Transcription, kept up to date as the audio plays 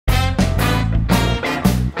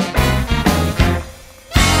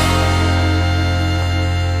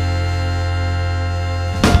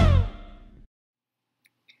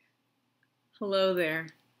Hello there.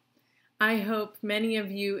 I hope many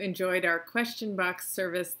of you enjoyed our question box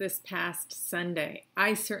service this past Sunday.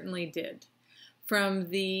 I certainly did.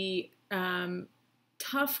 From the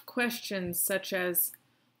tough questions such as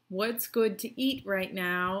what's good to eat right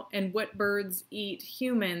now and what birds eat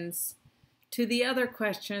humans, to the other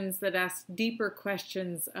questions that ask deeper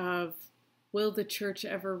questions of will the church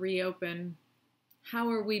ever reopen? How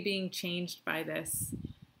are we being changed by this?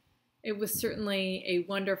 It was certainly a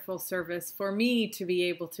wonderful service for me to be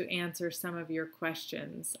able to answer some of your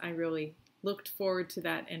questions. I really looked forward to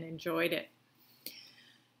that and enjoyed it.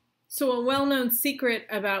 So a well-known secret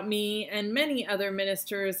about me and many other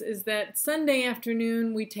ministers is that Sunday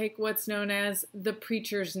afternoon we take what's known as the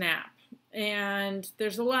preacher's nap. And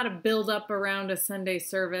there's a lot of build-up around a Sunday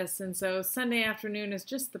service, and so Sunday afternoon is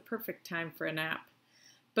just the perfect time for a nap.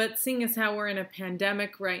 But seeing as how we're in a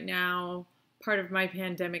pandemic right now, part of my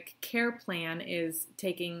pandemic care plan is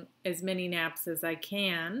taking as many naps as I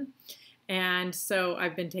can. And so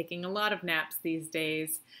I've been taking a lot of naps these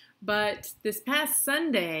days. But this past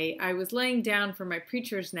Sunday, I was laying down for my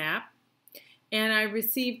preacher's nap, and I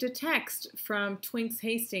received a text from Twinks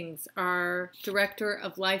Hastings, our Director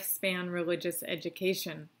of Lifespan Religious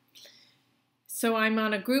Education. So I'm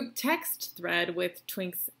on a group text thread with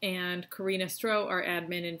Twinks and Karina Stroh, our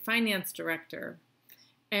Admin and Finance Director.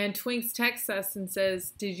 And Twinks texts us and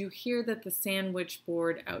says, "Did you hear that the sandwich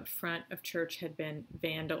board out front of church had been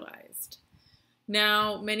vandalized?"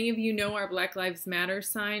 Now, many of you know our Black Lives Matter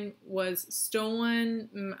sign was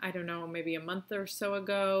stolen, I don't know, maybe a month or so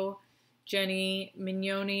ago. Jenny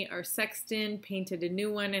Mignoni, our sexton, painted a new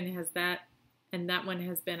one and that one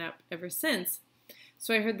has been up ever since.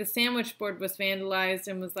 So I heard the sandwich board was vandalized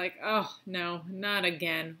and was like, oh no, not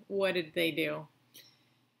again. What did they do?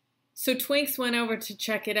 So Twinks went over to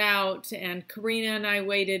check it out, and Karina and I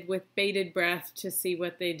waited with bated breath to see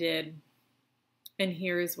what they did. And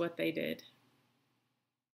here is what they did.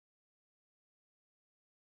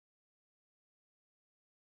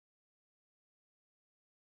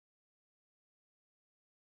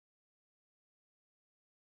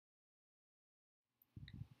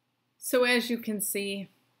 So as you can see,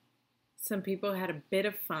 some people had a bit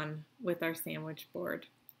of fun with our sandwich board.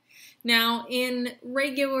 Now, in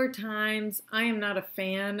regular times, I am not a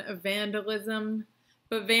fan of vandalism,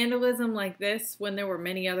 but vandalism like this, when there were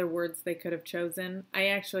many other words they could have chosen, I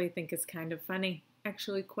actually think is kind of funny,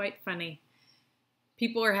 actually quite funny.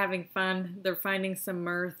 People are having fun, they're finding some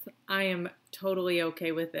mirth. I am totally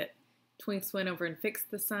okay with it. Twinks went over and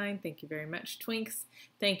fixed the sign. Thank you very much, Twinks.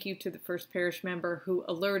 Thank you to the first parish member who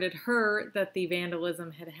alerted her that the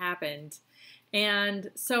vandalism had happened.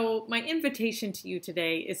 And so my invitation to you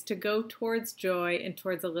today is to go towards joy and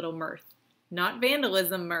towards a little mirth. Not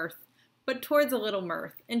vandalism mirth, but towards a little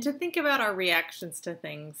mirth. And to think about our reactions to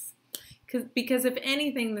things. Because if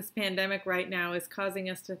anything, this pandemic right now is causing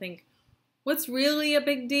us to think, what's really a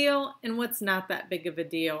big deal and what's not that big of a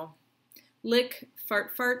deal? Lick,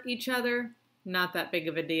 fart, fart each other, not that big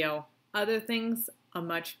of a deal. Other things, a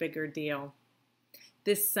much bigger deal.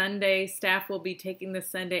 This Sunday, staff will be taking the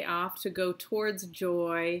Sunday off to go towards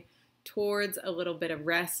joy, towards a little bit of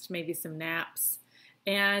rest, maybe some naps.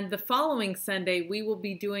 And the following Sunday, we will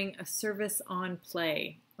be doing a service on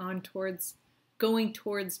play, going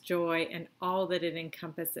towards joy and all that it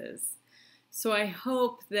encompasses. So I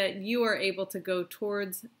hope that you are able to go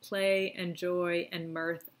towards play and joy and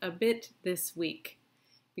mirth a bit this week,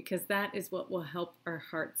 because that is what will help our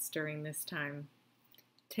hearts during this time.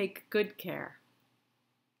 Take good care.